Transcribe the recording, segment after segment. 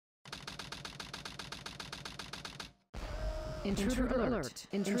Intruder alert.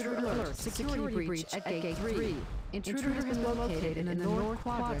 Intruder alert. Security breach at Gate 3. Intruder has been located in the north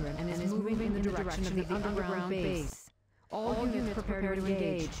quadrant and is moving in the direction of the underground base. All units prepare to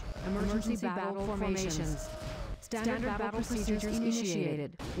engage. Emergency battle formations. Standard battle procedures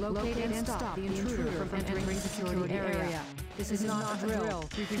initiated. Locate and stop the intruder from entering the security area. This is not a drill.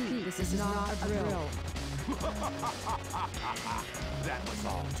 Repeat, this is not a drill. That was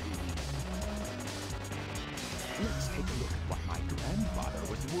all too easy. Let's take a look at what my grandfather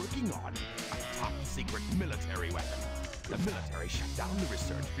was working on. A top-secret military weapon. The military shut down the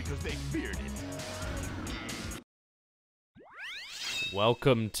research because they feared it.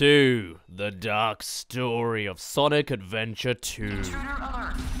 Welcome to the dark story of Sonic Adventure 2. Intruder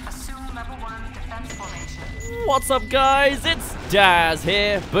alert. Assume level 1 defense formation. What's up, guys? It's Daz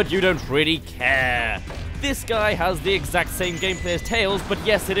here, but you don't really care. This guy has the exact same gameplay as Tails, but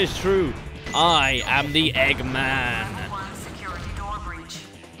yes, it is true. I am the Eggman. Level 1 security door breach.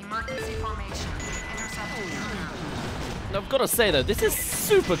 Emergency formation. Intercept intruder. I've got to say though, this is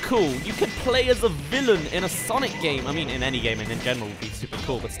super cool. You can play as a villain in a Sonic game. I mean, in any game and in general would be super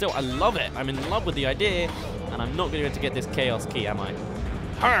cool, but still, I love it. I'm in love with the idea, and I'm not going to get this Chaos Key, am I?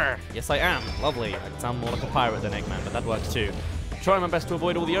 Her! Yes, I am. Lovely. I sound more like a pirate than Eggman, but that works too. Trying my best to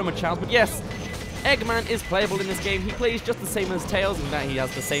avoid all the Oma Chows, but yes, Eggman is playable in this game. He plays just the same as Tails in that he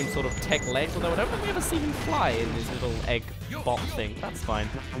has the same sort of tech legs, although I don't think we ever see him fly in his little egg bot thing. That's fine.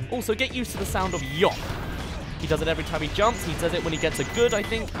 Also, get used to the sound of yop. He does it every time he jumps, he does it when he gets a good, I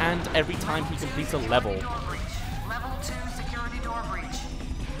think, and every time he completes a level. Level 2 security door breach.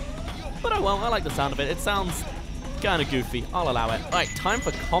 But oh well, I like the sound of it. It sounds kind of goofy. I'll allow it. Alright, time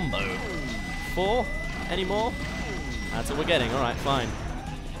for combo. 4? Any more? That's what we're getting. Alright, fine.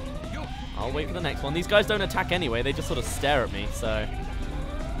 I'll wait for the next one. These guys don't attack anyway. They just sort of stare at me, so...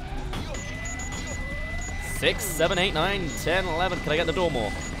 6, 7, 8, 9, 10, 11. Can I get the door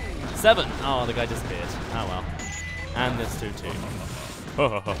more? 7. Oh, the guy disappeared. Oh well. And this too.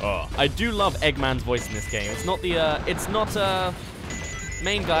 I do love Eggman's voice in this game. It's not the,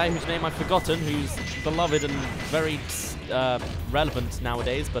 main guy whose name I've forgotten, who's beloved and very relevant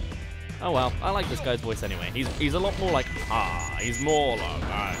nowadays, but oh well, I like this guy's voice anyway. He's a lot more like, he's more like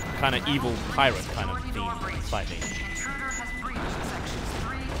kind of evil pirate kind of theme, slightly. Intruder has breached sections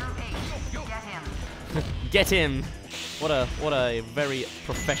 3 through 8. Get him. Get him! What a very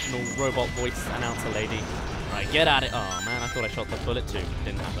professional robot voice announcer lady. Right, get at it. Oh man, I thought I shot the bullet too.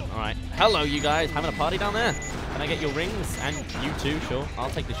 Didn't happen. Alright. Hello, you guys. Having a party down there? Can I get your rings? And you too, sure.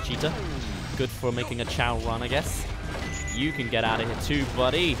 I'll take this cheetah. Good for making a chow run, I guess. You can get out of here too,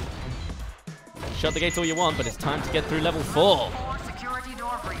 buddy. Shut the gates all you want, but it's time to get through level 4. Security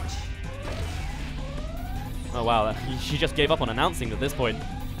door breach. Oh wow, she just gave up on announcing at this point.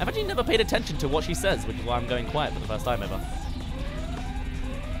 I've actually never paid attention to what she says, which is why I'm going quiet for the first time ever.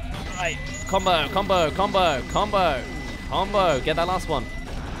 Right, combo. Get that last one.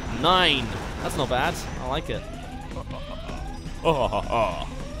 9. That's not bad. I like it.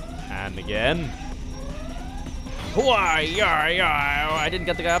 And again. I didn't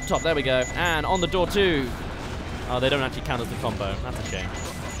get the guy up top. There we go. And on the door too. Oh, they don't actually count as the combo. That's a shame.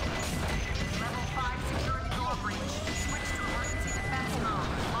 Level 5 security door breach. Switch to emergency defense mode.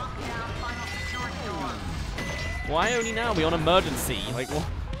 Lock down final security door. Why only now? We're on emergency. Like,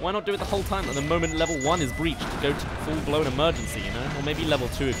 why not do it the whole time? At the moment level 1 is breached, go to full-blown emergency, you know? Or maybe level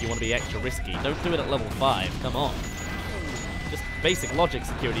 2 if you want to be extra risky. Don't do it at level 5. Come on. Just basic logic,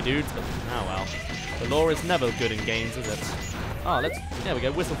 security dudes. But oh well. The law is never good in games, is it? Oh, there we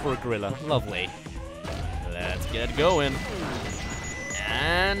go. Whistle for a gorilla. Lovely. Let's get going.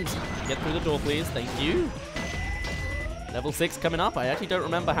 And get through the door, please. Thank you. Level 6 coming up. I actually don't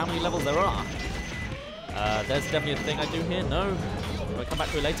remember how many levels there are. There's definitely a thing I do here. No. Do I come back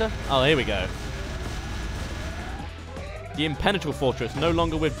to it later? Oh, here we go. The impenetrable fortress, no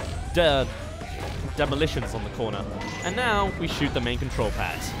longer with demolitions on the corner. And now we shoot the main control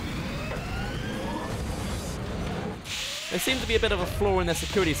pad. There seems to be a bit of a flaw in their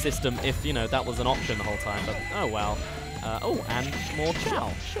security system if, you know, that was an option the whole time, but oh well. Oh, and more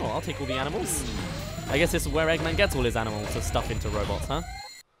chow. Sure, I'll take all the animals. I guess this is where Eggman gets all his animals to stuff into robots, huh?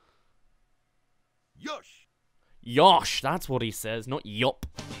 Yosh! Yosh, that's what he says, not yop.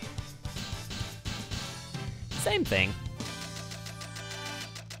 Same thing.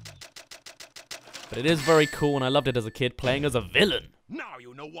 But it is very cool, and I loved it as a kid, playing as a villain. Now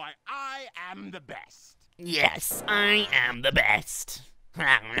you know why I am the best. Yes, I am the best.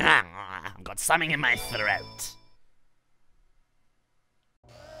 I've got something in my throat.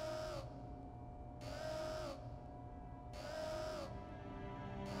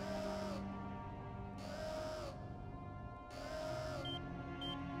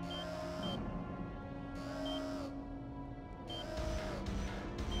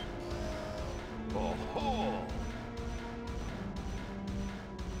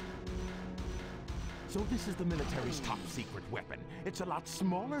 So this is the military's top secret weapon. It's a lot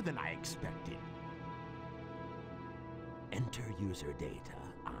smaller than I expected. Enter user data.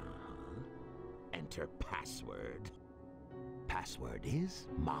 Enter password. Password is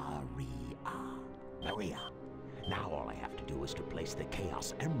Maria. Now all I have to do is to place the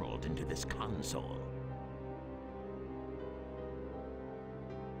Chaos Emerald into this console.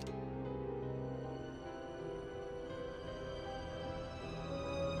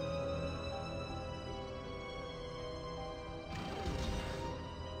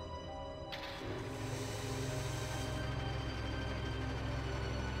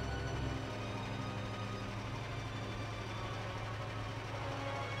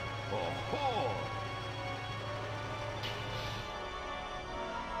 Oh-ho!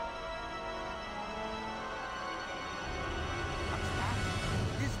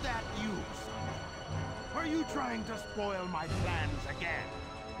 Is that you, Sonic? Are you trying to spoil my plans again?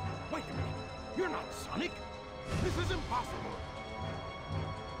 Wait a minute. You're not Sonic. This is impossible.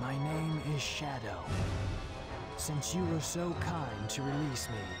 My name is Shadow. Since you were so kind to release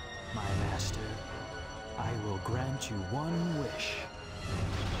me, my master, I will grant you one wish.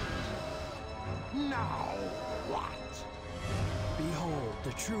 Now, what? Behold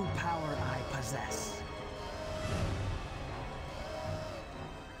the true power I possess.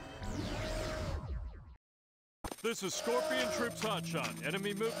 This is Scorpion Troops Hotshot.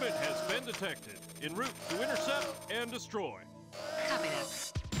 Enemy movement has been detected. En route to intercept and destroy. Copy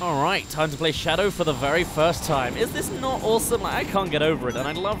that. Alright, time to play Shadow for the very first time. Is this not awesome? Like, I can't get over it, and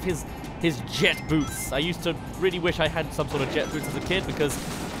I love his jet boots. I used to really wish I had some sort of jet boots as a kid because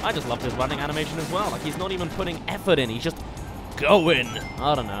I just loved his running animation as well. Like, he's not even putting effort in, he's just going.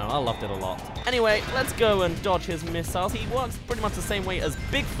 I don't know, I loved it a lot. Anyway, let's go and dodge his missiles. He works pretty much the same way as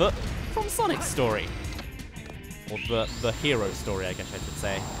Bigfoot from Sonic's story. Or the hero story, I guess I should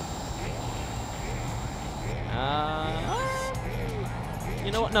say.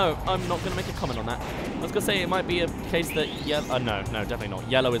 You know what? No, I'm not going to make a comment on that. I was going to say it might be a case that yellow... no, definitely not.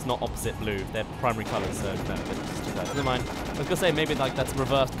 Yellow is not opposite blue. They're primary colors, so no, never mind. I was going to say maybe like that's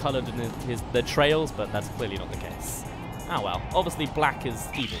reversed colored in the trails, but that's clearly not the case. Ah well. Obviously black is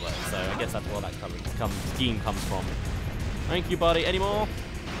evil though, so I guess that's where that color scheme comes from. Thank you, buddy. Any more?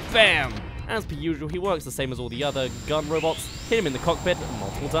 Bam! As per usual, he works the same as all the other gun robots. Hit him in the cockpit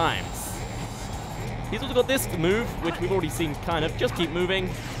multiple times. He's also got this move, which we've already seen kind of. Just keep moving,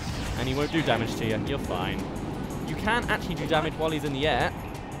 and he won't do damage to you. You're fine. You can actually do damage while he's in the air.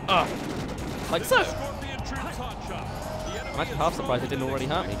 Like so. I'm actually half surprised it didn't already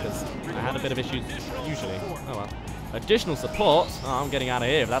hurt me, because I had a bit of issues usually. Oh well. Additional support? Oh, I'm getting out of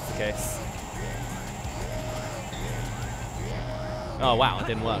here if that's the case. Oh wow, it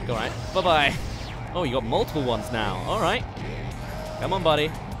didn't work. Alright. Bye-bye. Oh, you got multiple ones now. Alright. Come on,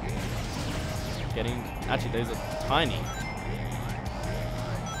 buddy. Actually, those are tiny.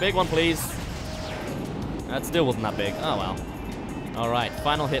 Big one, please. That still wasn't that big. Oh well. Alright,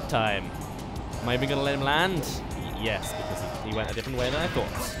 final hit time. Am I even going to let him land? Yes, because he went a different way than I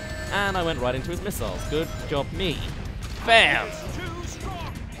thought. And I went right into his missiles. Good job, me. Bam!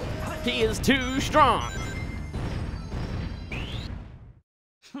 He is too strong!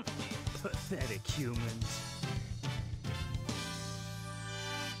 Pathetic humans.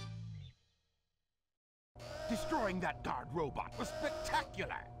 Destroying that guard robot was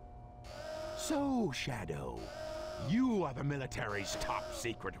spectacular. So, Shadow, you are the military's top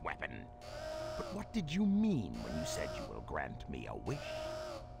secret weapon. But what did you mean when you said you will grant me a wish?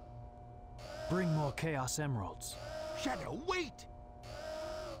 Bring more Chaos Emeralds. Shadow, wait!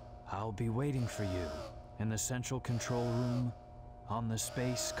 I'll be waiting for you in the central control room on the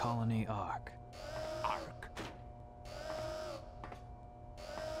Space Colony Ark. Ark.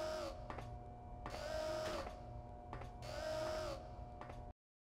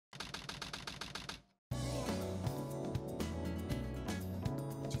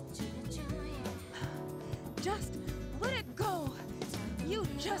 Just let it go. You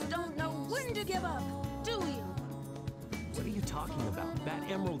just don't know when to give up, do you? What are you talking about? That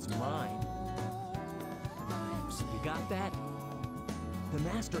emerald's mine. You got that? The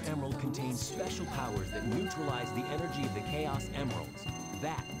Master Emerald contains special powers that neutralize the energy of the Chaos Emeralds.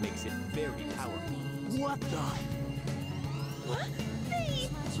 That makes it very powerful. What the? What? Thief!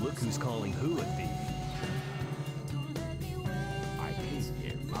 Look who's calling who a thief. I came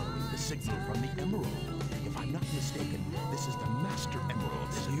here following the signal from the Emerald. If I'm not mistaken, this is the Master Emerald,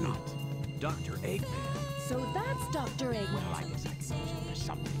 is it not? Dr. Eggman. So that's Dr. Eggman. Well, I guess I can use it for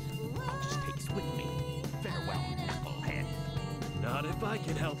something. I'll just take it with me. Farewell, knucklehead. Not if I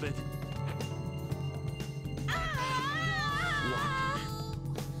can help it.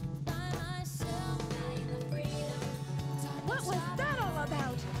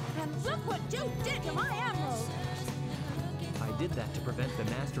 did that to prevent the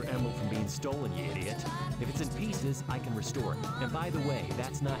Master Emerald from being stolen, you idiot. If it's in pieces, I can restore it. And by the way,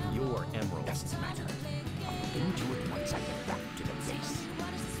 that's not your emerald. Doesn't matter. I'll look into it once I get back to the base.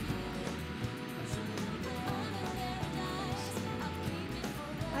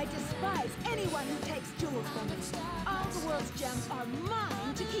 I despise anyone who takes jewels from me. All the world's gems are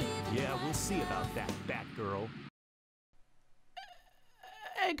mine to keep. Yeah, we'll see about that, Batgirl.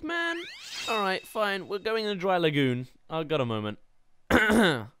 Eggman! Alright, fine. We're going in a dry lagoon. I've got a moment.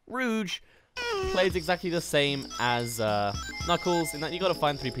 Rouge plays exactly the same as Knuckles, in that you gotta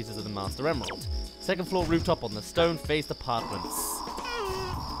find 3 pieces of the Master Emerald. Second floor rooftop on the stone-faced apartments.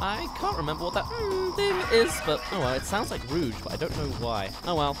 I can't remember what that thing is, but oh well, it sounds like Rouge, but I don't know why.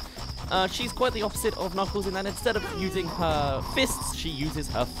 Oh well. She's quite the opposite of Knuckles in that instead of using her fists, she uses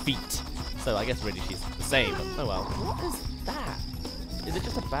her feet. So I guess really she's the same, but oh well. What is that? Is it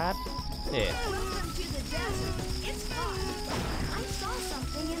just a bad... Here. Welcome to the desert. It's fun. I saw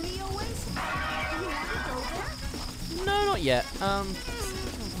something in the oasis. You want to go there? No, not yet.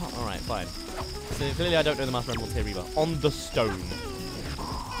 Alright, fine. So clearly I don't know the Master Emerald's here either. On the stone.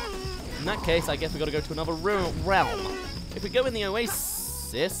 In that case, I guess we gotta go to another realm. If we go in the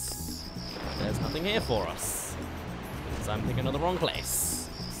oasis, there's nothing here for us. Because I'm thinking of the wrong place.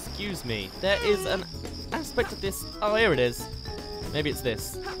 Excuse me. There is an aspect of this... Oh, here it is. Maybe it's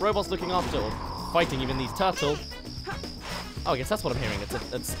this. Robots looking after or fighting even these turtle. Oh, I guess that's what I'm hearing. It's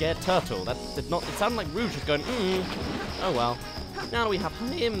a scared turtle. That did not... It sounded like Rouge was going, Oh, well. Now we have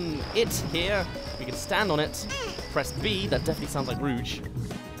it here. We can stand on it. Press B. That definitely sounds like Rouge.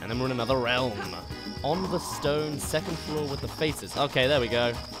 And then we're in another realm. On the stone, second floor with the faces. Okay, there we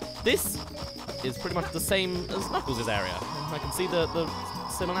go. This is pretty much the same as Knuckles' area. I can see the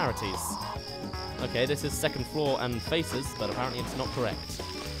similarities. Okay, this is second floor and faces, but apparently it's not correct.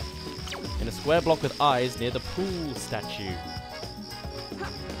 In a square block with eyes near the pool statue.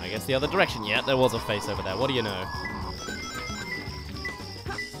 I guess the other direction. Yeah, there was a face over there. What do you know?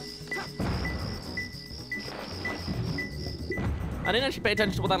 I didn't actually pay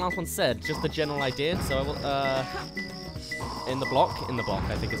attention to what that last one said, just the general idea, so I will, in the block,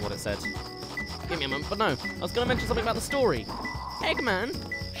 I think is what it said. Give me a moment, but no, I was going to mention something about the story. Eggman,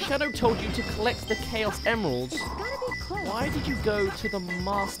 Shadow told you to collect the Chaos Emeralds. It's gotta be close. Why did you go to the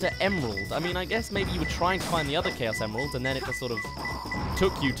Master Emerald? I mean, I guess maybe you were trying to find the other Chaos Emeralds, and then it just sort of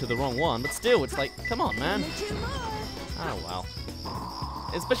took you to the wrong one, but still, it's like, come on, man. Oh, well.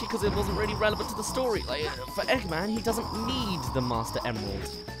 Especially because it wasn't really relevant to the story. Like, for Eggman, he doesn't need the Master Emerald.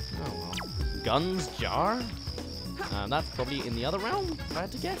 Oh, well. Guns jar? That's probably in the other realm, if I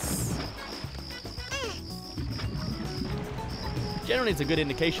had to guess. Generally, it's a good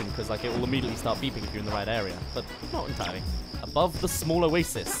indication, because like, it will immediately start beeping if you're in the right area. But not entirely. Above the small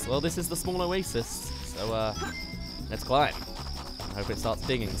oasis. Well, this is the small oasis. So, let's climb. I hope it starts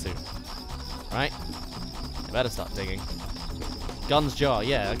digging soon. Right? It better start digging. Guns jar,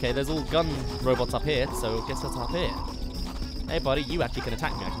 yeah, okay, there's all gun robots up here, so guess what's up here? Hey buddy, you actually can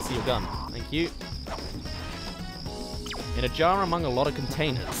attack me, I can see your gun. Thank you. In a jar among a lot of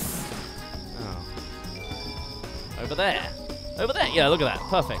containers. Oh. Over there. Over there, yeah, look at that,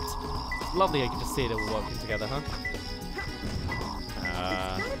 perfect. It's lovely, I can just see it all working together, huh?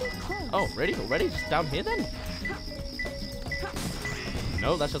 Oh, ready? Already? Just down here then?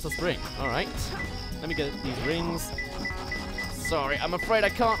 No, that's just a spring. Alright. Let me get these rings. Sorry, I'm afraid I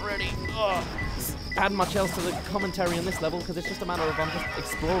can't really add much else to the commentary on this level because it's just a matter of I'm just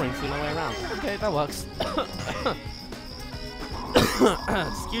exploring, seeing my way around. Okay, that works.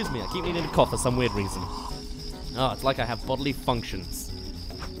 Excuse me, I keep needing to cough for some weird reason. Oh, it's like I have bodily functions.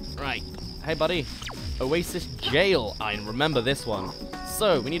 Right, hey buddy. Oasis Jail. I remember this one.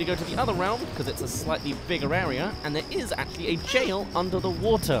 So, we need to go to the other realm because it's a slightly bigger area and there is actually a jail under the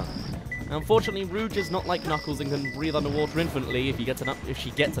water. Unfortunately, Rouge is not like Knuckles and can breathe underwater infinitely if she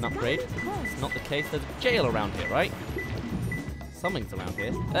gets an upgrade. It's not the case. There's a jail around here, right? Something's around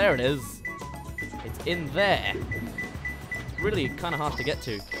here. There it is. It's in there. Really kind of hard to get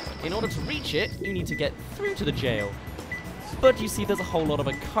to. In order to reach it, you need to get through to the jail. But you see there's a whole lot of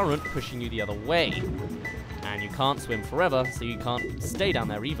a current pushing you the other way. And you can't swim forever, so you can't stay down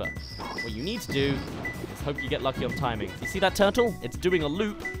there either. What you need to do is hope you get lucky on timing. You see that turtle? It's doing a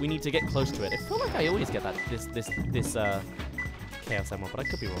loop. We need to get close to it. I feel like I always get that this Chaos Emerald, but I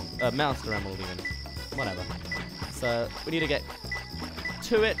could be wrong. Master Emerald even. Whatever. So we need to get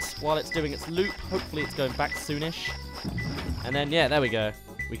to it while it's doing its loop. Hopefully it's going back soonish. And then, yeah, there we go.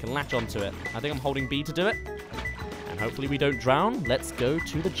 We can latch onto it. I think I'm holding B to do it. And hopefully we don't drown. Let's go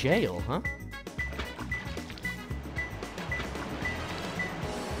to the jail, huh?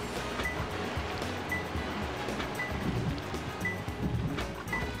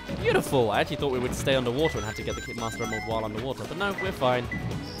 Beautiful! I actually thought we would stay underwater and have to get the Master Emerald while underwater, but no, we're fine.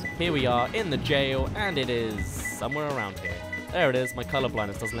 Here we are in the jail, and it is somewhere around here. There it is. My color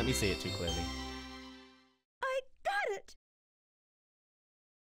blindness doesn't let me see it too clearly. I got it!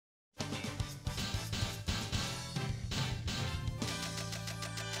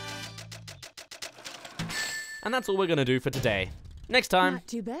 And that's all we're gonna do for today. Next time, Not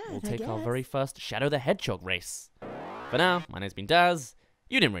too bad, we'll I take our guess. very first Shadow the Hedgehog race. For now, my name's been Daz.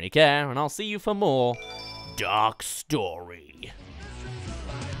 You didn't really care, and I'll see you for more Dark Story.